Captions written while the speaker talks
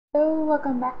Hello,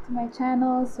 welcome back to my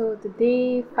channel. So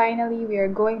today, finally, we are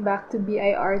going back to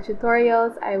BIR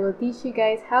tutorials. I will teach you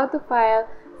guys how to file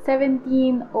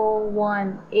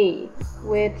 1701A,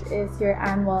 which is your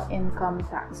annual income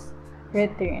tax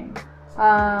return.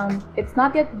 It's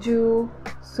not yet due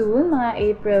soon, mga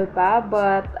April pa,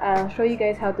 but I'll show you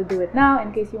guys how to do it now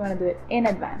in case you want to do it in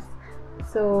advance.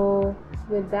 So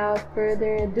without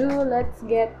further ado, let's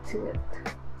get to it.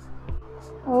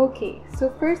 Okay, so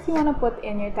first you want to put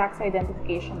in your tax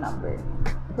identification number.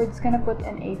 We're just going to put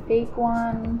in a fake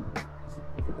one,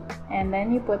 and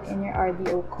then you put in your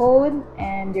RDO code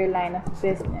and your line of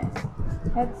business.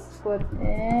 Let's put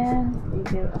in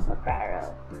retail of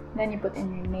apparel. Then you put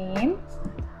in your name,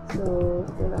 so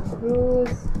De La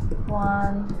Cruz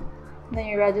 1, then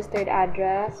your registered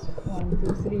address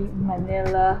 123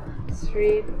 Manila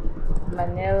Street,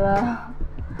 Manila,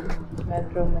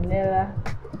 Metro Manila.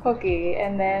 Okay,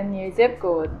 and then your zip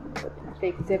code, put in a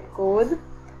fake zip code,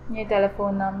 your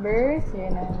telephone number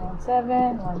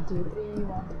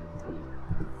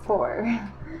 0917-123-1234,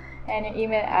 and your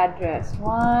email address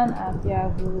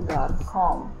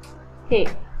 1@yahoo.com. Okay,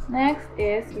 next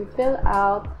is you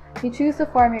choose the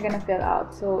form you're gonna fill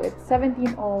out. So it's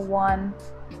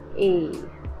 1701A.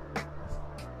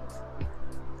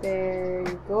 There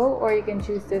you go, or you can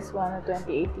choose this one, the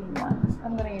 2018 one.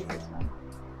 I'm gonna use this one.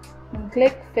 And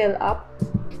click fill up.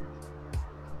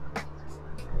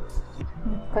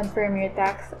 Confirm your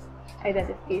tax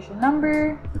identification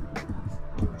number.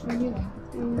 And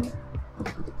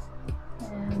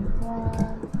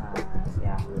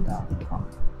yahoo.com.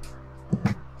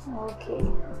 Okay.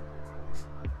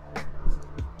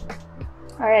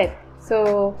 Alright,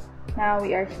 so now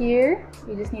we are here.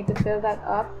 You just need to fill that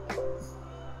up.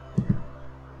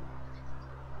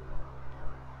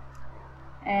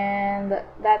 And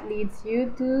that leads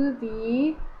you to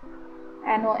the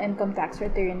annual income tax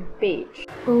return page.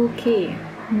 Okay,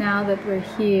 now that we're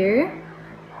here,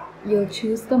 you'll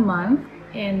choose the month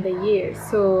and the year.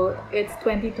 So it's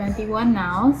 2021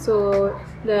 now, so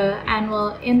the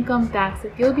annual income tax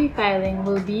that you'll be filing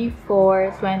will be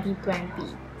for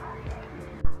 2020.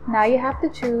 Now you have to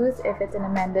choose if it's an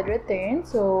amended return,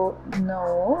 so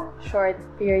no. Short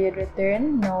period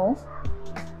return, no.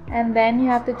 And then you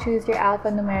have to choose your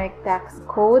alphanumeric tax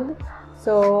code.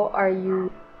 So are you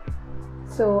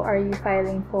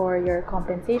filing for your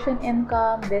compensation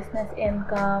income, business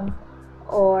income,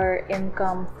 or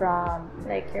income from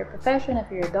like your profession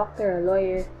if you're a doctor or a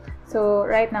lawyer? So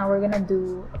right now we're gonna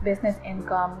do business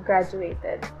income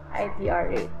graduated ITR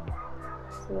rate.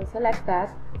 So we'll select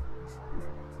that.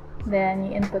 Then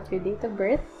you input your date of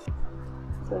birth.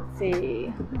 So let's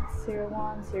say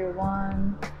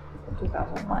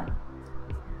 01/01/2001.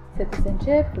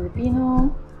 Citizenship,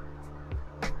 Filipino.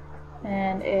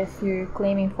 And if you're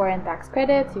claiming foreign tax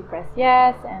credits, you press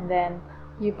yes, and then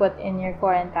you put in your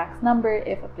foreign tax number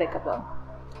if applicable.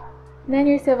 Then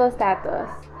your civil status.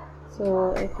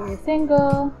 So if you're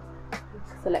single,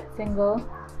 select single.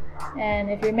 And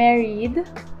if you're married,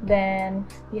 then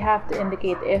you have to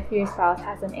indicate if your spouse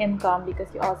has an income,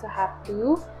 because you also have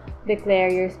to declare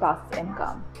your spouse's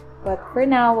income. But for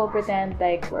now, we'll pretend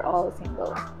like we're all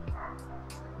single.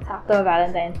 Sakto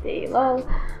Valentine's Day, lol.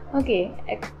 Okay,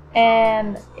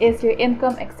 and is your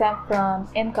income exempt from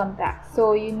income tax?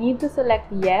 So you need to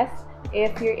select yes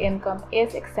if your income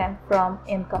is exempt from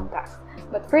income tax.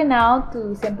 But for now,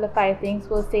 to simplify things,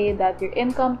 we'll say that your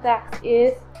income tax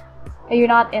you're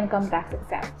not income tax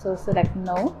exempt. So select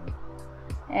no.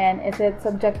 And is it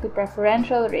subject to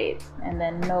preferential rate? And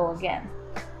then no again.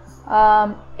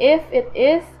 If it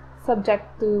is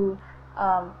subject to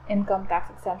income tax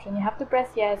exemption, you have to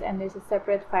press yes, and there's a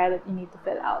separate file that you need to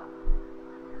fill out.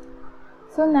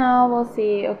 So now we'll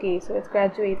say, okay, so it's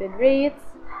graduated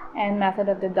rates and method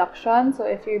of deduction. So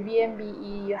if you're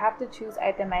BMBE, you have to choose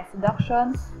itemized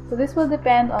deduction. So this will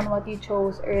depend on what you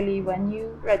chose early when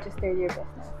you registered your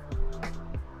business.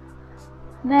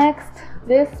 Next,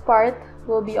 this part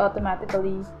will be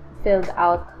automatically filled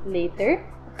out later,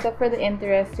 except for the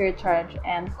interest, surcharge,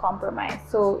 and compromise.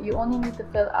 So you only need to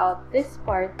fill out this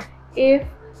part if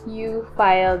you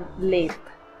filed late.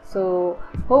 So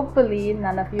hopefully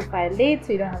none of you filed late,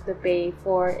 so you don't have to pay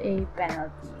for a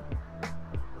penalty.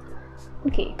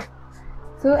 Okay,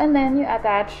 so and then you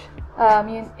attach,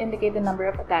 you indicate the number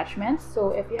of attachments. So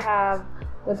if you have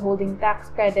withholding tax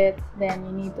credits, then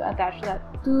you need to attach that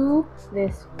to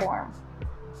this form.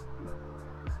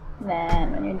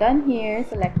 Then when you're done here,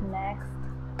 select next.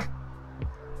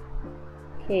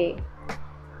 Okay,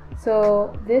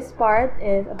 so this part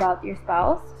is about your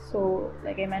spouse. So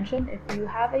like I mentioned, if you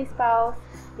have a spouse,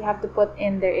 you have to put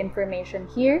in their information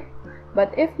here.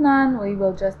 But if none, we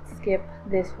will just skip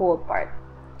this whole part.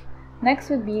 Next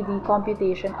would be the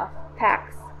computation of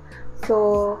tax.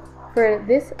 So for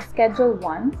this Schedule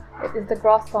 1, it is the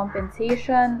gross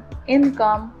compensation,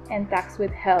 income, and tax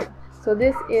withheld. So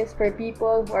this is for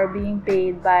people who are being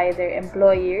paid by their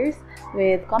employers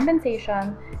with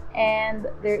compensation, and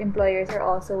their employers are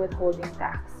also withholding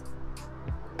tax.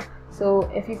 So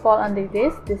if you fall under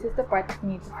this is the part that you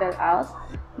need to fill out.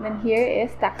 And then here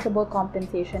is taxable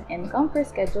compensation income for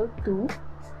Schedule 2.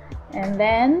 And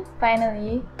then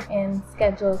finally in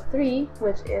Schedule 3,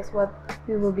 which is what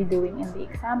we will be doing in the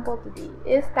example today,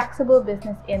 is taxable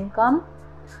business income.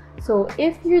 So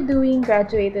if you're doing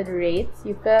graduated rates,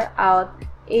 you fill out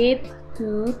 8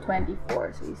 to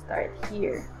 24. So you start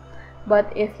here.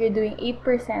 But if you're doing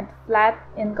 8% flat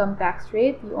income tax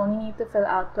rate, you only need to fill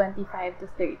out 25 to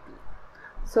 30.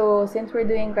 So since we're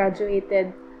doing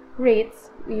graduated rates,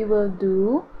 we will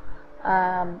do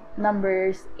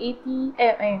numbers 8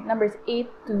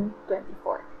 to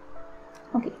 24.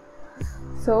 Okay,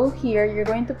 so here you're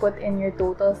going to put in your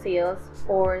total sales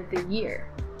for the year.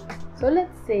 So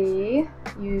let's say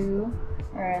you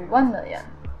earned 1 million.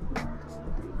 1, 2,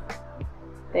 3.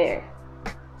 There.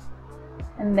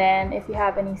 And then if you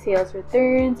have any sales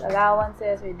returns,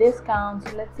 allowances, or discounts,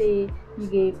 so let's say you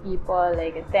gave people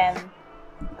like a 10,000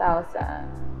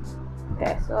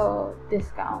 peso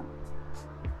discount.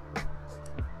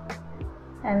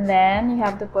 And then you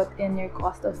have to put in your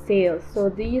cost of sales. So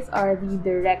these are the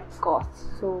direct costs.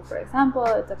 So for example,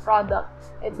 it's a product,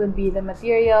 it would be the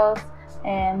materials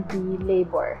and the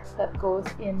labor that goes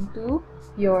into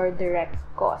your direct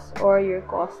cost or your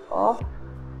cost of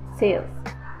sales.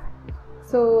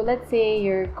 So let's say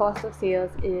your cost of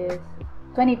sales is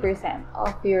 20%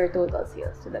 of your total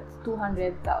sales. So that's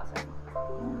 200,000.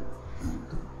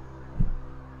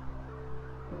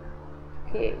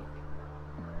 Okay.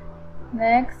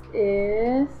 Next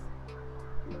is,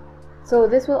 so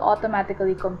this will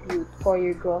automatically compute for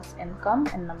your gross income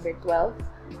in number 12.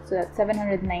 So that's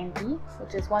 790,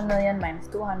 which is 1 million minus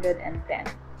 210.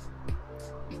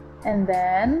 And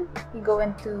then you go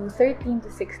into 13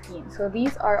 to 16. So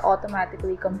these are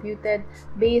automatically computed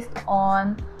based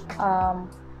on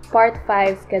Part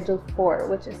 5, Schedule 4,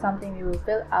 which is something we will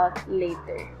fill out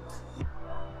later.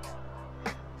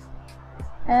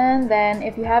 And then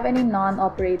if you have any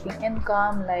non-operating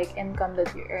income, like income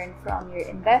that you earn from your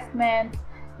investment,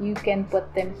 you can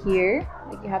put them here.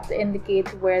 Like you have to indicate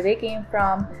where they came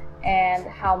from and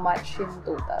how much in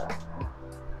total.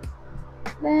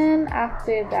 Then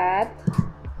after that,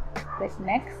 click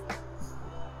next.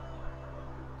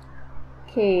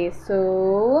 Okay,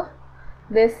 so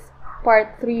this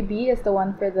part 3B is the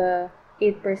one for the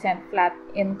 8% flat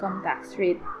income tax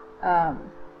rate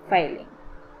filing.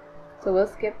 So we'll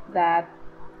skip that.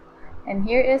 And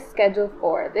here is Schedule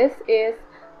 4. This is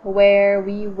where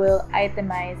we will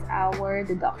itemize our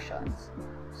deductions.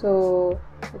 So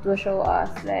it will show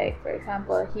us, like, for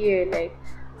example, here, like,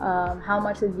 how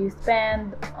much did you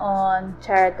spend on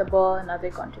charitable and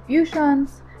other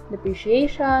contributions,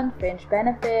 depreciation, fringe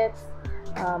benefits,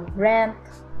 rent.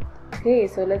 Okay,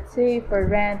 so let's say for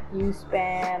rent you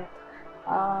spent,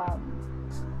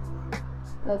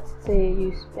 let's say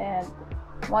you spent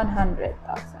 100,000.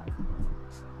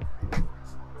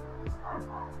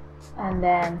 And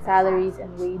then salaries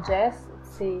and wages, let's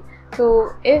say.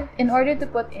 So if in order to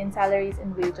put in salaries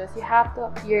and wages, you have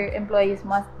to, your employees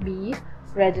must be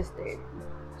registered.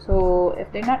 So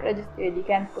if they're not registered, you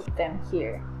can put them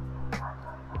here.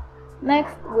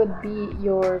 Next would be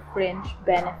your fringe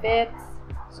benefits.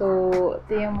 So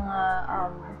ito yung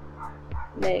mga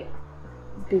like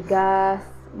bigas,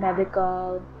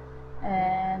 medical,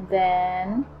 and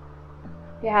then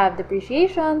you have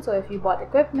depreciation. So if you bought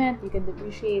equipment, you can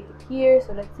depreciate it here.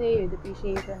 So let's say your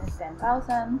depreciation is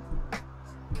 10,000.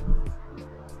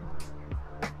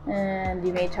 And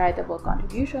you made charitable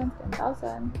contributions,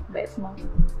 10,000. Bait mo.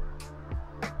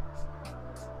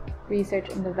 Research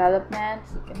and development,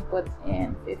 you can put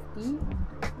in 50.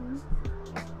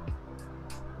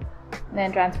 And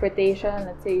then transportation,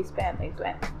 let's say you spent like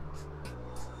 20.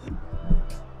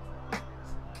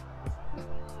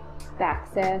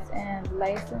 Taxes and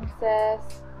licenses,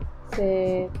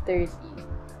 say 30.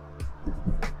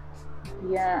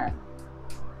 Yeah.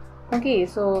 Okay,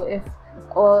 so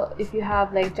if you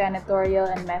have like janitorial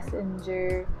and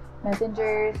messengers,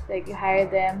 like you hire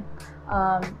them,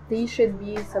 these should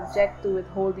be subject to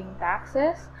withholding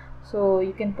taxes. So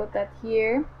you can put that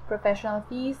here. Professional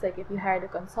fees, like if you hired a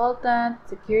consultant,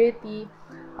 security,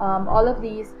 all of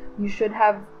these you should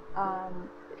have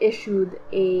issued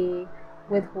a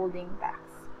withholding tax.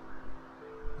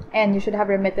 and you should have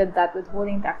remitted that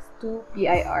withholding tax to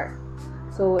BIR.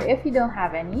 So if you don't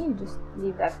have any, you just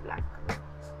leave that blank.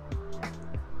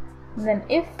 And then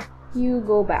if you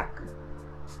go back,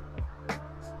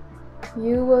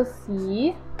 you will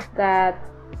see that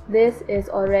this is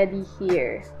already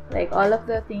here. Like all of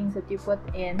the things that you put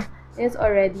in is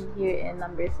already here in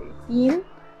number 13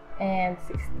 and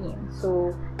 16.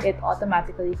 So it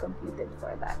automatically computed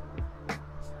for that.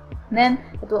 Then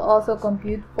it will also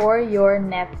compute for your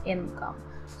net income.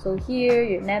 So here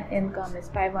your net income is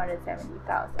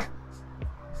 570,000.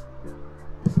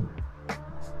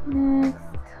 Next.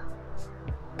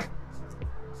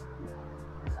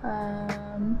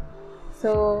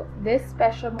 So this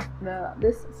special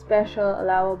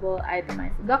allowable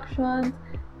itemized deductions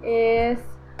is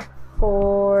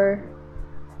for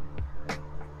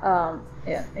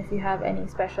if you have any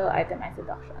special itemized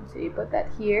deductions. So you put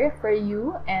that here for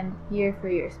you and here for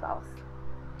your spouse.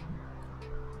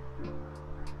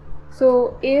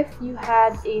 So if you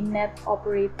had a net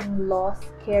operating loss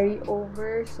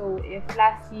carryover, so if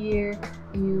last year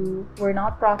you were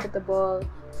not profitable,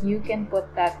 you can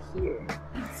put that here.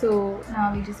 So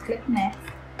now we just click next,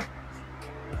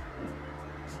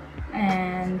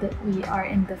 and we are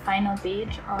in the final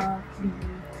page of the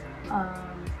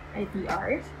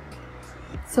ITR.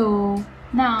 So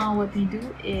now what we do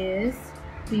is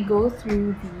we go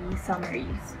through the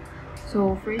summaries.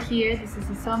 So for here, this is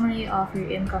a summary of your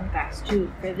income tax due.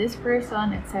 For this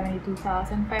person, it's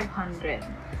 72,500.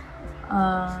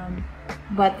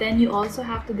 But then you also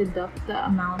have to deduct the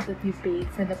amount that you paid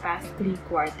for the past 3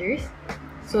 quarters.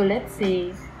 So let's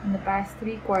say in the past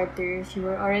 3 quarters, you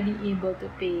were already able to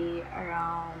pay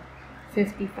around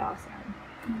 50,000.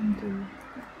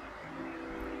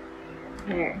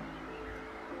 There.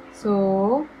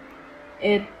 So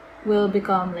it will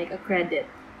become like a credit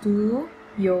to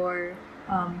your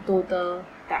total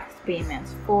tax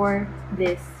payments for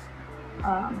this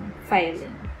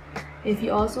filing. If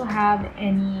you also have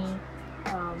any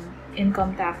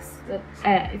income tax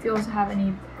if you also have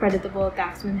any creditable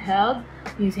tax withheld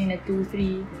using the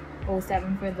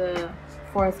 2307 for the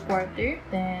 4th quarter,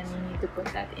 then you need to put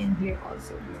that in here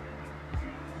also.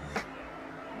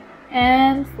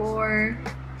 And for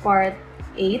part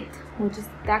 8, which is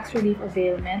tax relief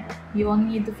availment, you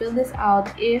only need to fill this out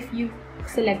if you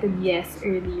selected yes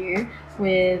earlier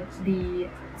with the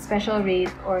special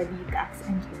rate or the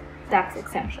tax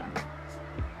exemption.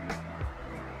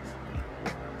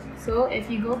 So if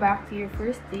you go back to your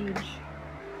first page,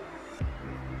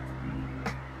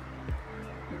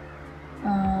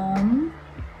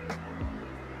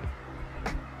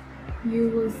 you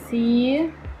will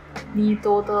see the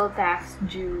total tax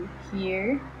due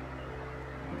here.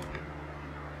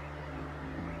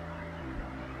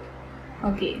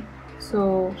 Okay,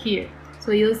 so here,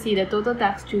 so you'll see the total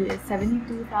tax due is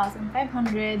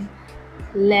 72,500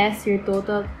 less your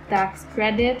total tax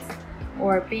credits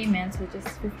or payments, which is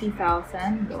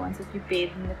 50,000, the ones that you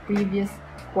paid in the previous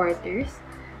quarters,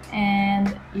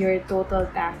 and your total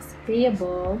tax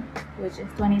payable, which is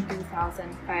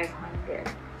 22,500,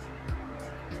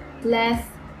 less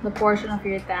the portion of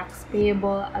your tax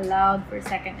payable allowed for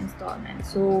second installment.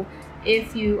 So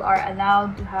if you are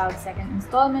allowed to have second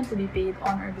installment to be paid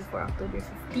on or before October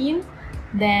 15,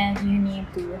 then you need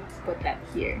to put that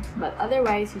here. But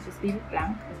otherwise, you just leave it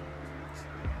blank.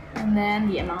 And then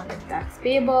the amount of tax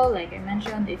payable, like I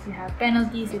mentioned, if you have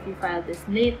penalties, if you file this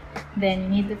late, then you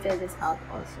need to fill this out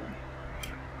also.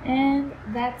 And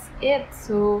that's it.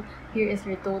 So here is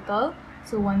your total.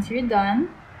 So once you're done,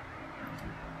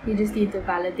 you just need to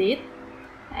validate,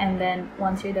 and then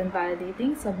once you're done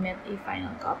validating, submit a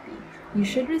final copy. You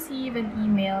should receive an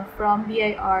email from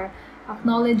BIR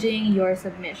acknowledging your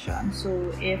submission.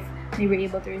 So if they were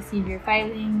able to receive your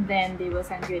filing, then they will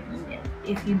send you an email.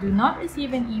 If you do not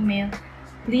receive an email,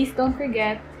 please don't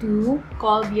forget to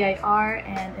call BIR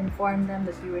and inform them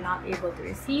that you were not able to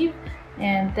receive,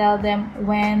 and tell them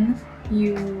when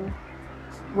you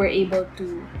were able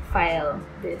to file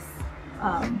this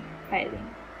filing.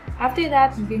 After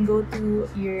that, you can go to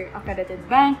your accredited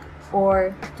bank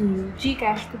or to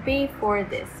GCash to pay for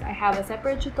this. I have a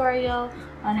separate tutorial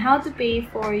on how to pay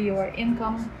for your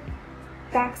income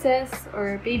taxes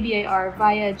or pay BIR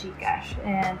via GCash,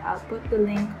 and I'll put the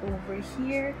link over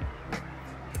here.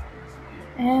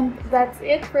 And that's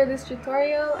it for this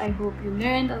tutorial. I hope you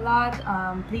learned a lot.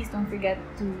 Please don't forget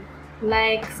to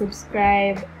like,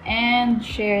 subscribe, and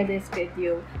share this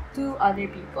video to other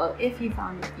people if you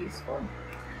found it useful.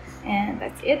 And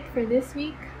that's it for this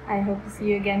week. I hope to see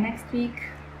you again next week.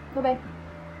 Bye-bye.